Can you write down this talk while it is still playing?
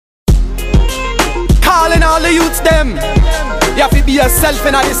calling all the youths them. You have to be yourself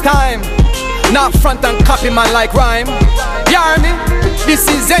in at this time. Not front and copy man like rhyme. You hear me? This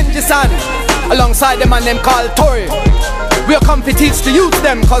is Zenji San, alongside them and them called Torrie. We'll come to teach the youth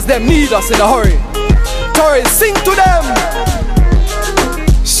them, cause them need us in a hurry. Torrie, sing to them.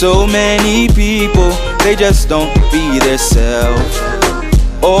 So many people, they just don't be themselves.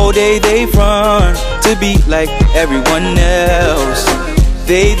 All day they front to be like everyone else.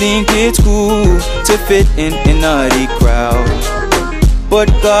 They think it's cool to fit in a nutty crowd, but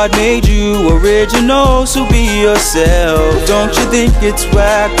God made you original, so be yourself. Don't you think it's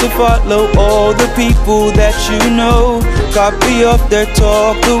whack to follow all the people that you know? Copy off their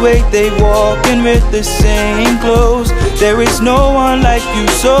talk, the way they walk, and with the same clothes. There is no one like you,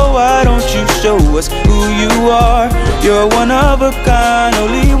 so why don't you show us who you are? You're one of a kind,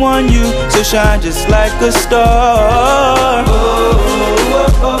 only one you, so shine just like a star.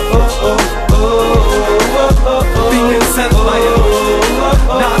 Being sent by you.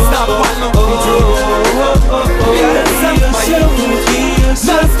 Now stop what look be true. Being sent by you.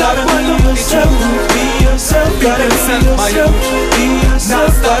 Now stop what look be true. Being sent by you. Now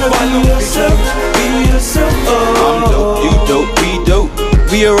stop what look be true. I'm dope, you dope, we dope.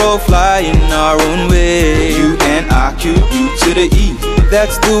 We are all flying our own way. You and I, Q, you to the E.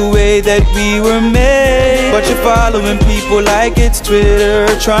 That's the way that we were made. But you're following people like it's Twitter,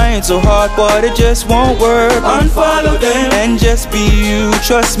 trying so hard but it just won't work. Unfollow them and just be you.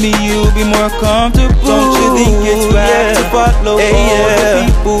 Trust me, you'll be more comfortable. Don't you think it's right to follow all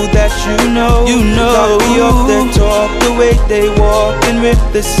the people that you know? Copy off their talk, the way they walk, and with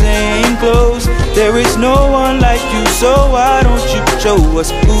the same clothes. There is no one like you, so why don't you show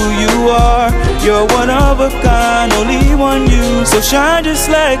us who you are? You're one of a kind, only one you, so shine just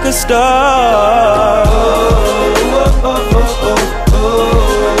like a star.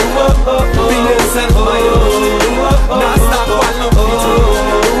 Being sent by you. Now stop what look be true.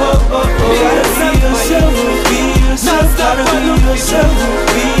 Being sent by you. Now stop what look be true.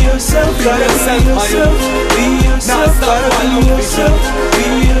 Being sent by you. Now stop what look be true.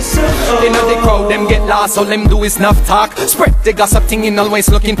 In the crowd, them get lost, all them do is enough talk. Spread the gossip thing in, always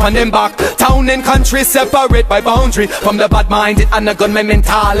looking pon them back. Town and country separate by boundary. From the bad-minded and the gunman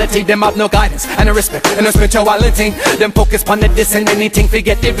mentality. Them have no guidance and no respect and no spirituality. Them focus pon the this and anything,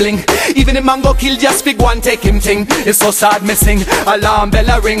 forget the bling. Even the man go kill just fig one, take him thing. It's so sad missing, alarm bell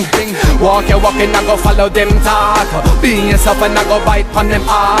a ring. Walk your walk and I go follow them talk. Be yourself and I go bite pon them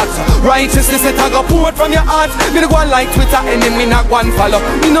hearts. Righteousness it I go pour it from your heart. Me no go like Twitter and then we not one follow.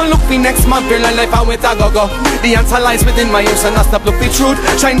 Me no look me next month, real life how it a go. The answer lies within my youth, and I stop look the truth.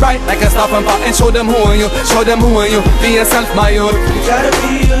 Shine bright like a star from far and show them who are you. Show them who are you. Be yourself, my youth. You gotta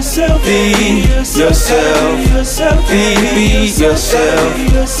be yourself. Be yourself. Be yourself. Be yourself.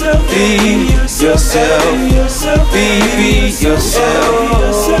 Be yourself. Be yourself.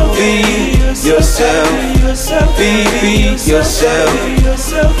 Be yourself. Be yourself.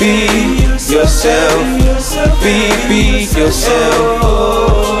 Be yourself. Be yourself.